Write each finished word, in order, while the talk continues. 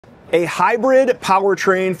A hybrid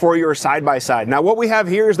powertrain for your side-by-side. Now what we have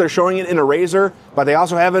here is they're showing it in a Razor, but they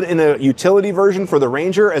also have it in a utility version for the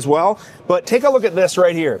Ranger as well. But take a look at this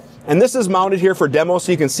right here. And this is mounted here for demo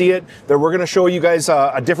so you can see it. We're gonna show you guys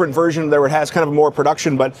a different version that has kind of more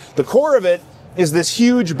production, but the core of it is this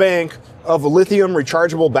huge bank of lithium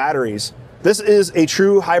rechargeable batteries. This is a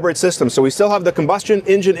true hybrid system. So we still have the combustion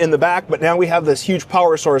engine in the back, but now we have this huge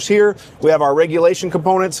power source here. We have our regulation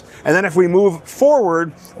components. And then if we move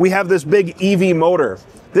forward, we have this big EV motor.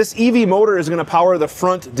 This EV motor is going to power the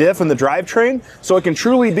front diff and the drivetrain, so it can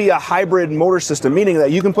truly be a hybrid motor system, meaning that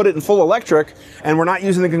you can put it in full electric and we're not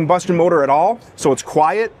using the combustion motor at all. So it's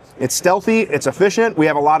quiet, it's stealthy, it's efficient, we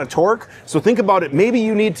have a lot of torque. So think about it, maybe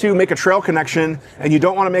you need to make a trail connection and you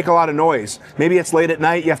don't want to make a lot of noise. Maybe it's late at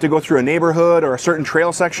night, you have to go through a neighborhood or a certain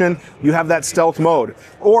trail section, you have that stealth mode.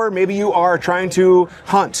 Or maybe you are trying to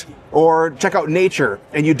hunt or check out nature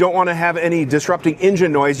and you don't want to have any disrupting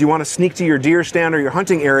engine noise, you want to sneak to your deer stand or your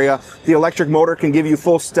hunting area, the electric motor can give you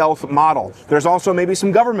full stealth model. There's also maybe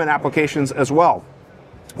some government applications as well.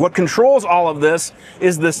 What controls all of this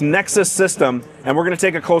is this Nexus system, and we're going to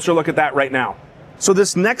take a closer look at that right now. So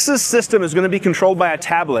this Nexus system is going to be controlled by a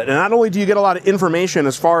tablet, and not only do you get a lot of information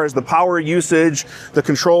as far as the power usage, the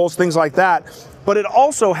controls, things like that, but it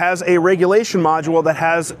also has a regulation module that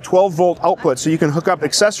has 12-volt output, so you can hook up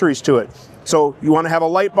accessories to it. So you want to have a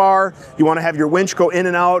light bar, you want to have your winch go in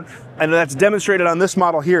and out, and that's demonstrated on this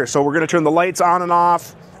model here. So we're going to turn the lights on and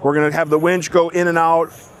off, we're going to have the winch go in and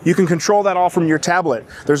out. You can control that all from your tablet.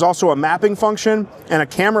 There's also a mapping function and a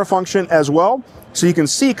camera function as well, so you can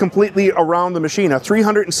see completely around the machine, a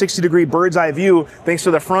 360-degree bird's eye view thanks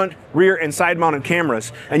to the front, rear, and side-mounted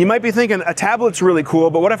cameras. And you might be thinking, a tablet's really cool,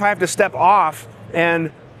 but what if I have to step off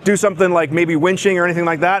and do something like maybe winching or anything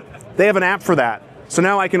like that? They have an app for that. So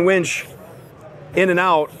now I can winch in and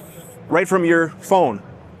out right from your phone.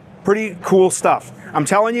 Pretty cool stuff. I'm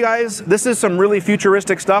telling you guys, this is some really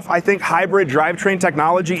futuristic stuff. I think hybrid drivetrain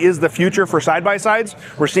technology is the future for side-by-sides.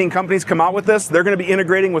 We're seeing companies come out with this. They're going to be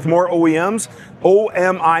integrating with more OEMs.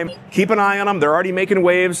 OMI, keep an eye on them. They're already making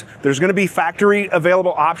waves. There's going to be factory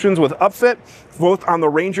available options with upfit, both on the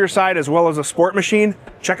Ranger side as well as a sport machine.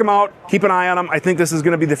 Check them out. Keep an eye on them. I think this is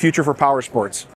going to be the future for power sports.